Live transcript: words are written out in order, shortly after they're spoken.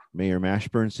Mayor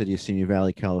Mashburn, City of Simi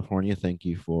Valley, California. Thank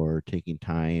you for taking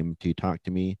time to talk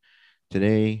to me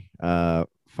today.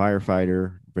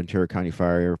 Firefighter, Ventura County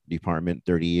Fire Department,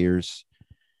 30 years.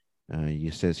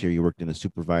 You says here you worked in the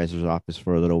supervisor's office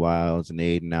for a little while as an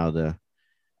aide, and now the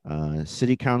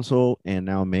city council, and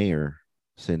now mayor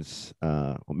since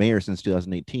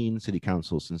 2018, city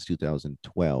council since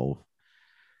 2012.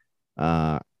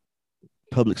 Uh,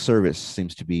 Public service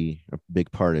seems to be a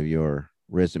big part of your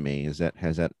resume. Has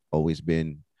that always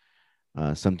been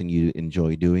something you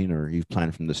enjoy doing, or you've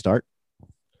planned from the start?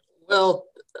 Well,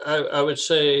 I would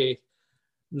say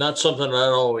not something I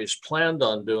always planned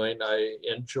on doing. I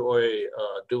enjoy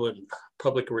doing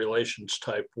public relations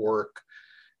type work.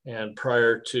 And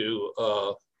prior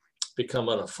to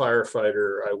becoming a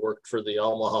firefighter, I worked for the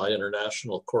Omaha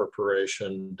International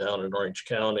Corporation down in Orange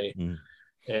County. Mm.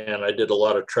 And I did a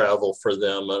lot of travel for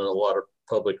them and a lot of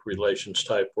public relations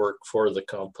type work for the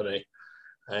company.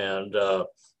 And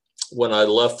when I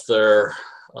left there,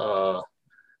 it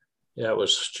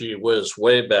was, gee whiz,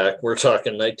 way back. We're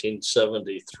talking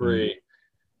 1973.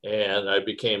 And I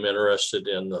became interested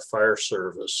in the fire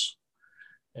service.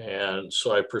 And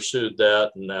so I pursued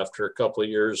that. And after a couple of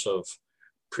years of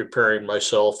preparing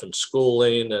myself and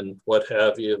schooling and what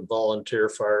have you, volunteer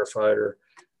firefighter,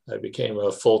 I became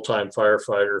a full-time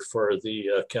firefighter for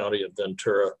the county of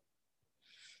Ventura.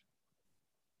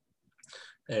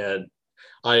 And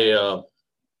I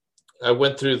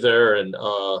went through there, and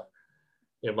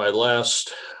in my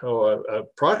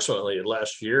approximately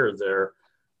last year there,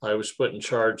 I was put in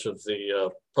charge of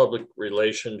the public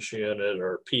relations unit,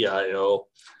 or PIO,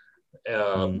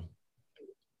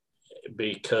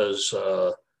 because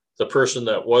the person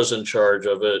that was in charge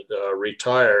of it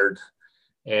retired.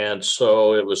 And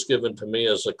so it was given to me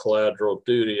as a collateral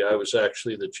duty. I was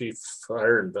actually the chief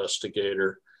fire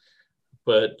investigator,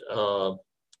 but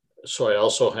so I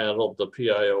also handled the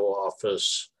PIO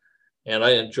office, and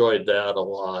I enjoyed that a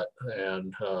lot,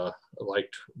 and I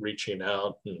liked reaching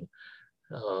out and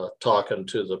talking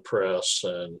to the press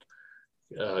and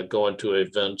going to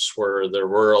events where there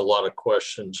were a lot of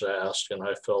questions asked, and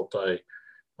I felt I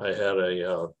had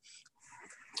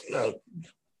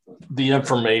the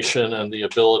information and the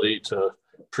ability to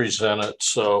present it.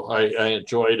 So I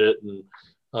enjoyed it. And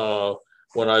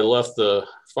when I left the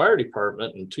fire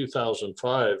department in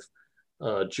 2005,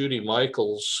 Judy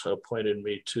Michaels appointed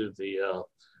me to the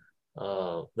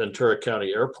Ventura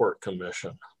County Airport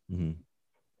Commission. Mm-hmm.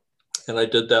 And I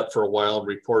did that for a while and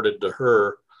reported to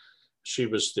her. She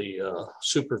was the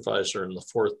supervisor in the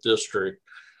 4th District.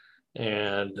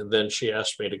 And then she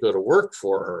asked me to go to work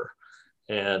for her.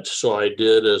 And so I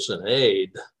did as an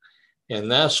aide. And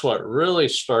that's what really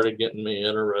started getting me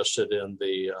interested in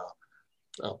the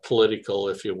political,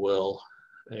 if you will,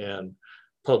 and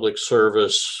public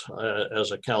service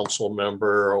as a council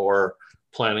member or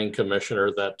planning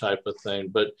commissioner, that type of thing.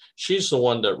 But she's the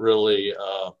one that really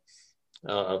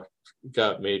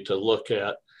got me to look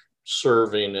at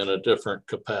serving in a different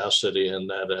capacity, and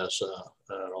that as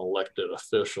an elected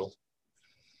official.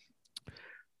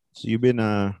 So you've been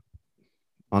on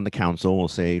the council, we'll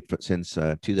say, since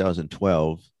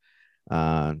 2012.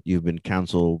 You've been a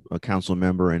council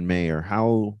member and mayor.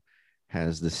 How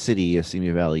has the city of Simi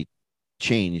Valley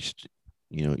changed?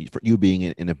 You know, for you being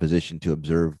in a position to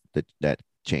observe that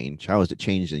change, how has it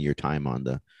changed in your time on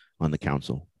the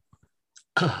council?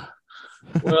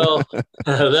 Well,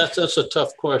 that's a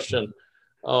tough question.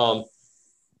 My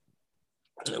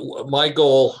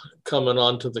goal coming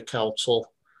onto the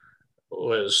council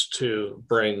was to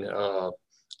bring a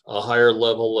higher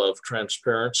level of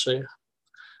transparency.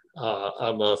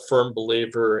 I'm a firm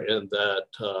believer in that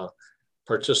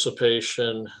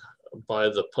participation by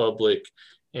the public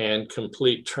and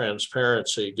complete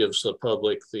transparency gives the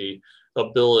public the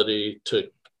ability to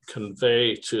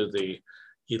convey to the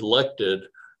elected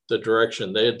the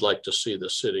direction they'd like to see the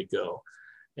city go.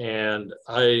 And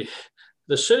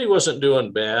the city wasn't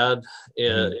doing bad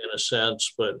in a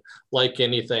sense, but like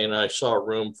anything, I saw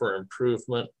room for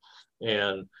improvement.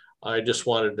 And I just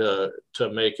wanted to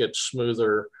make it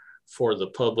smoother for the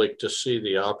public to see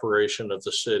the operation of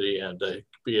the city and to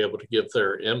be able to give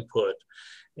their input.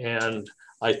 And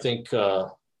I think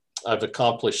I've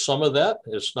accomplished some of that.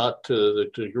 It's not to the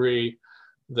degree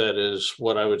that is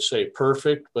what I would say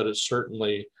perfect, but it's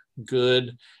certainly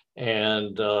good.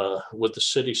 And with the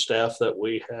city staff that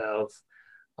we have,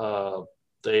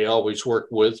 they always work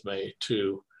with me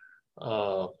to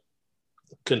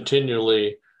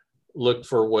continually look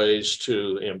for ways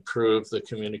to improve the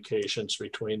communications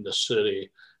between the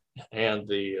city and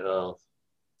the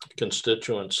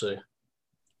constituency.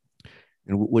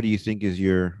 And what do you think is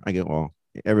your,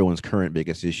 everyone's current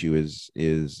biggest issue is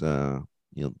the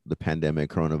pandemic,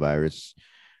 coronavirus.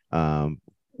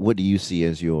 What do you see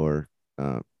as your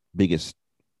biggest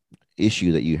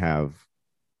issue that you have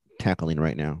tackling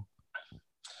right now?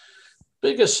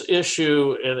 Biggest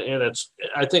issue, and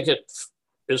I think it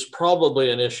is probably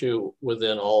an issue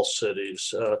within all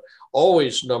cities.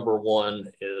 Always number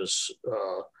one is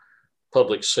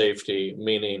public safety,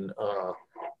 meaning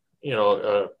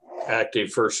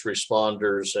active first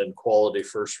responders and quality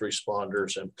first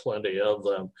responders, and plenty of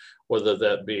them, whether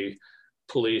that be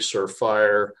police or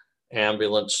fire,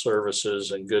 ambulance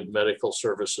services, and good medical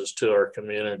services to our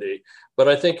community. But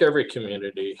I think every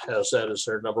community has that as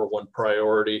their number one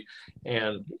priority,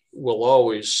 and we'll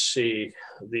always see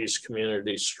these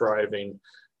communities striving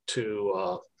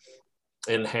to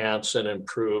enhance and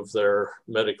improve their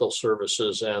medical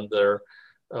services and their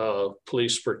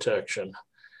police protection.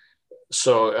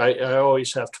 So I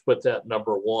always have to put that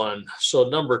number one. So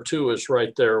number two is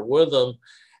right there with them.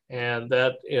 And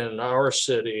that in our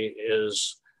city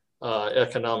is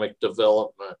economic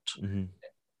development. Mm-hmm.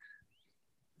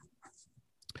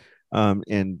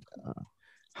 And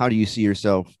how do you see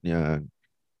yourself, I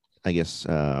guess,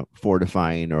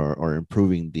 fortifying or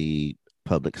improving the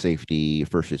public safety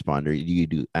first responder? Do you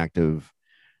do active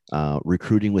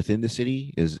recruiting within the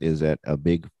city? Is that a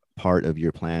big part of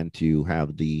your plan to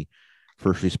have the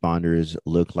first responders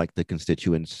look like the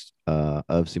constituents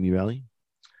of Simi Valley?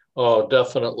 Oh,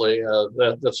 definitely.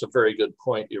 That's a very good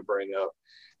point you bring up.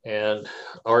 And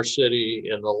our city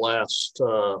in the last,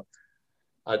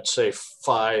 I'd say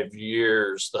 5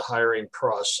 years, the hiring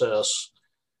process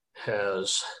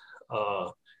has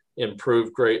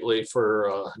improved greatly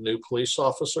for new police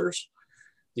officers.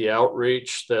 The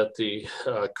outreach that the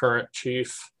current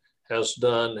chief has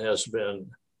done has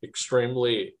been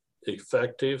extremely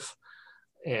effective.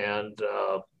 And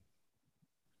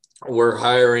we're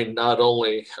hiring not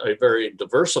only a very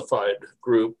diversified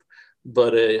group,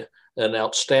 but an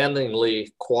outstandingly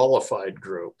qualified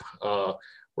group.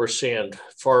 We're seeing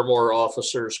far more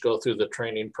officers go through the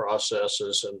training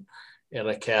processes and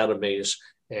academies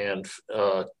and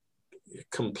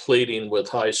completing with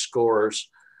high scores,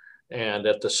 and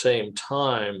at the same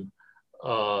time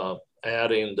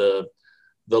adding the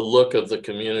look of the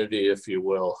community, if you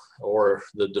will, or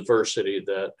the diversity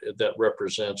that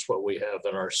represents what we have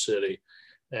in our city.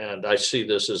 And I see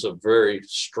this as a very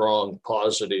strong,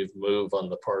 positive move on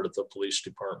the part of the police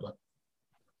department.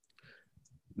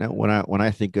 Now, when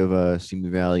I think of Simi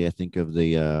Valley, I think of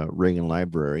the Reagan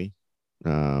Library.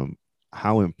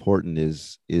 How important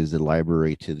is the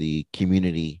library to the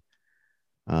community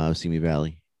of Simi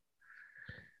Valley?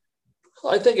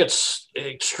 I think it's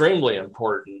extremely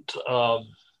important.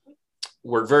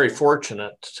 We're very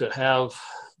fortunate to have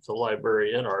the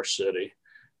library in our city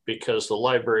because the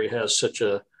library has such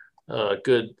a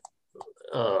good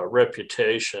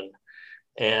reputation,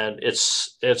 and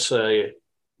it's a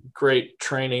great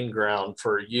training ground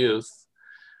for youth.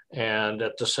 And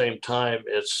at the same time,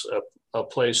 it's a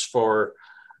place for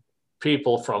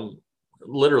people from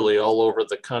literally all over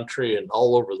the country and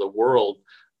all over the world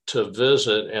to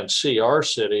visit and see our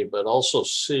city, but also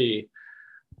see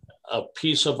a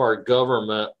piece of our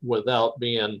government without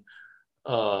being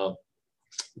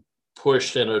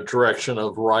pushed in a direction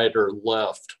of right or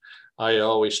left. I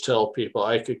always tell people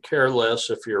I could care less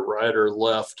if you're right or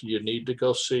left. You need to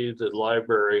go see the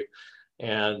library,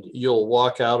 and you'll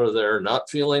walk out of there not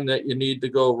feeling that you need to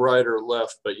go right or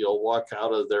left, but you'll walk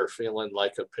out of there feeling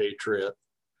like a patriot.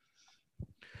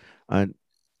 I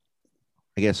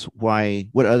guess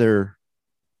what other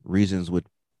reasons would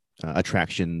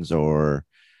attractions or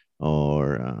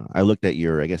I looked at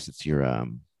I guess it's your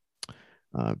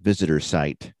visitor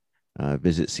site,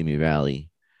 Visit Simi Valley.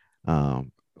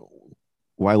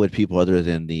 Why would people other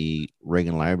than the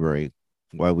Reagan Library,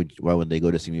 why would they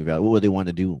go to Simi Valley? What would they want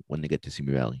to do when they get to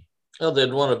Simi Valley? Well,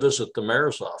 they'd want to visit the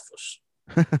mayor's office.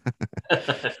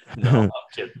 No, I'm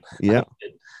kidding. Yeah.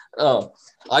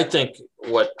 I think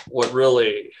what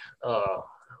really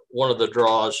one of the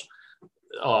draws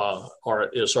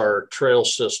is our trail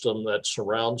system that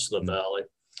surrounds the valley,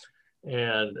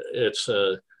 and it's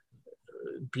a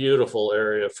beautiful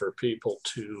area for people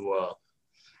to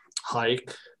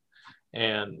hike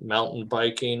and mountain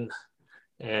biking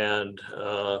and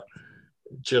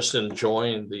just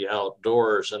enjoying the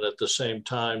outdoors, and at the same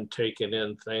time taking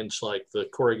in things like the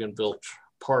Corriganville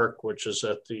Park, which is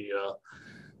at the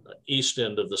east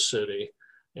end of the city,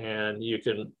 and you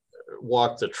can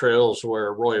walk the trails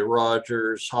where Roy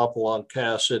Rogers, Hopalong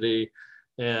Cassidy,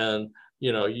 and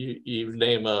you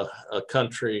name a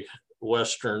country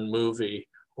western movie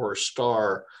or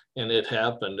star, and it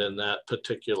happened in that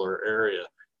particular area.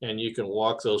 And you can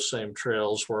walk those same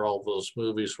trails where all those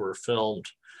movies were filmed.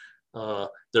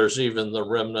 There's even the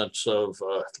remnants of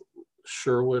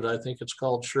Sherwood, I think it's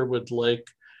called Sherwood Lake,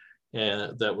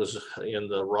 and that was in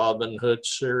the Robin Hood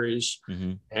series,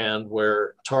 Mm-hmm. and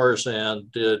where Tarzan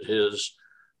did his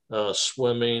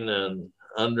swimming and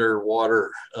underwater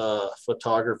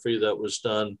photography that was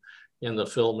done in the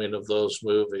filming of those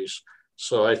movies.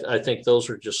 So I think those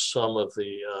are just some of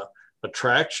the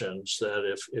attractions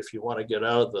that if you want to get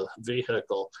out of the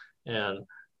vehicle and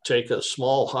take a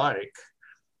small hike,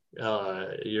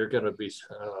 you're going to be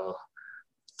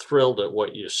thrilled at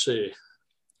what you see.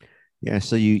 Yeah,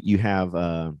 so you have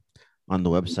on the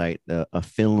website a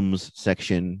films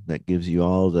section that gives you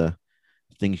all the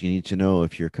things you need to know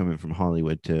if you're coming from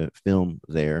Hollywood to film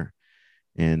there.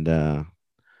 And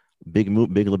Big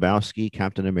Lebowski,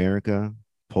 Captain America,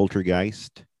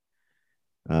 Poltergeist.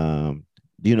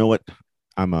 Do you know what?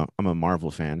 I'm a Marvel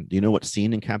fan. Do you know what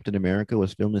scene in Captain America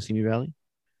was filmed in Simi Valley?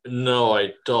 No,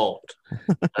 I don't.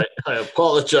 I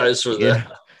apologize for that. Yeah.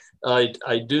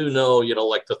 I do know,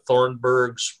 like the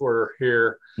Thornburgs were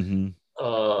here. Mm-hmm.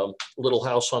 Little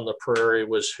House on the Prairie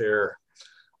was here.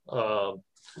 Um,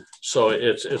 so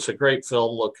it's a great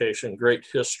film location, great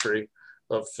history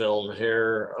of film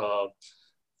here.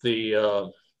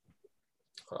 The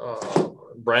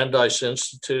Brandeis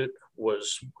Institute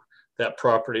was that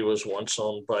property was once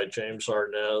owned by James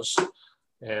Arnaz,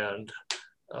 and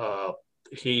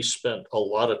he spent a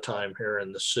lot of time here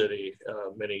in the city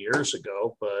many years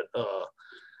ago, but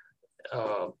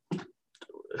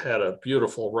had a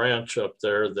beautiful ranch up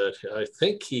there that I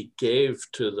think he gave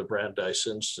to the Brandeis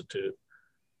Institute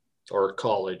or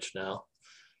college now.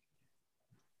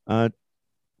 Uh,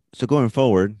 so going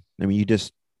forward, I mean,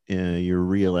 you're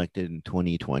reelected in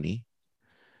 2020.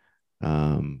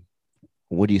 Um,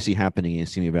 what do you see happening in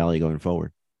Simi Valley going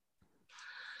forward?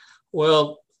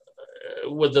 Well,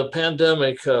 with the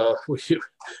pandemic,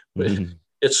 Mm-hmm.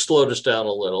 it slowed us down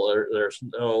a little. There's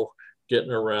no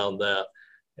getting around that,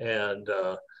 and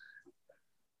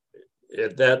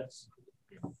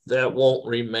that won't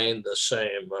remain the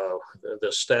same.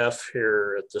 The staff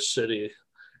here at the city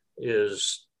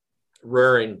is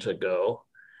raring to go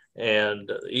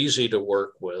and easy to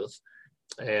work with.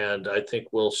 And I think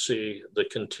we'll see the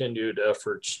continued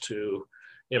efforts to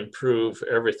improve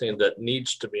everything that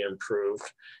needs to be improved.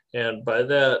 And by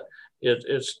that,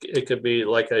 it could be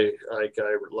like I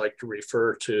like to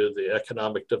refer to the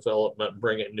economic development,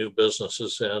 bringing new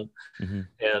businesses in, Mm-hmm.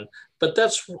 and but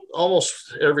that's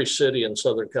almost every city in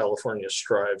Southern California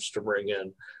strives to bring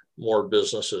in more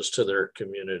businesses to their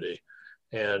community.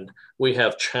 And we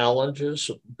have challenges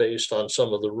based on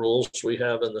some of the rules we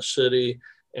have in the city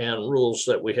and rules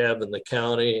that we have in the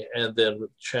county, and then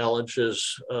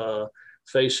challenges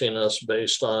facing us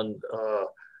based on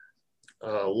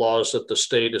laws that the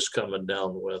state is coming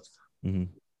down with. Mm-hmm.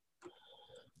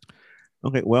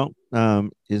 Okay, well,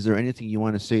 is there anything you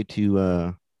want to say to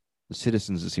the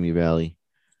citizens of Simi Valley?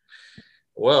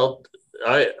 Well,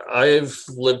 I've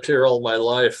lived here all my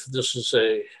life. This is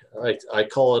I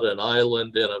call it an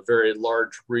island in a very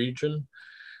large region.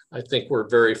 I think we're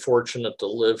very fortunate to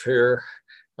live here.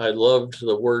 I loved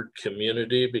the word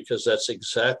community because that's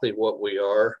exactly what we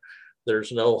are.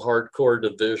 There's no hardcore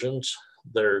divisions.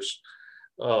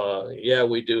 Yeah,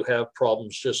 we do have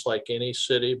problems just like any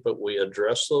city, but we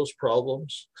address those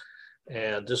problems.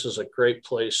 And this is a great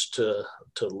place to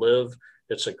live.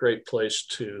 It's a great place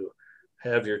to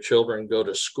have your children go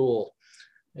to school.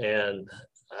 And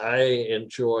I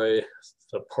enjoy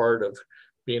the part of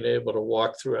being able to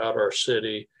walk throughout our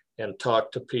city and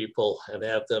talk to people and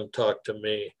have them talk to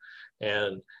me.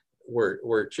 And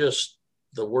we're just,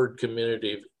 the word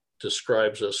community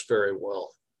describes us very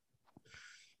well.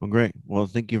 Well, great. Well,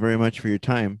 thank you very much for your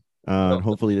time. And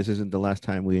hopefully this isn't the last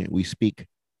time we speak.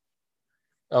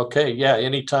 Okay, yeah,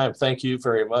 anytime. Thank you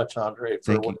very much, Andre,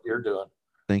 for Thank what you. you're doing.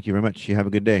 Thank you very much. You have a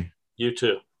good day. You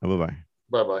too. Bye bye.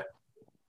 Bye bye.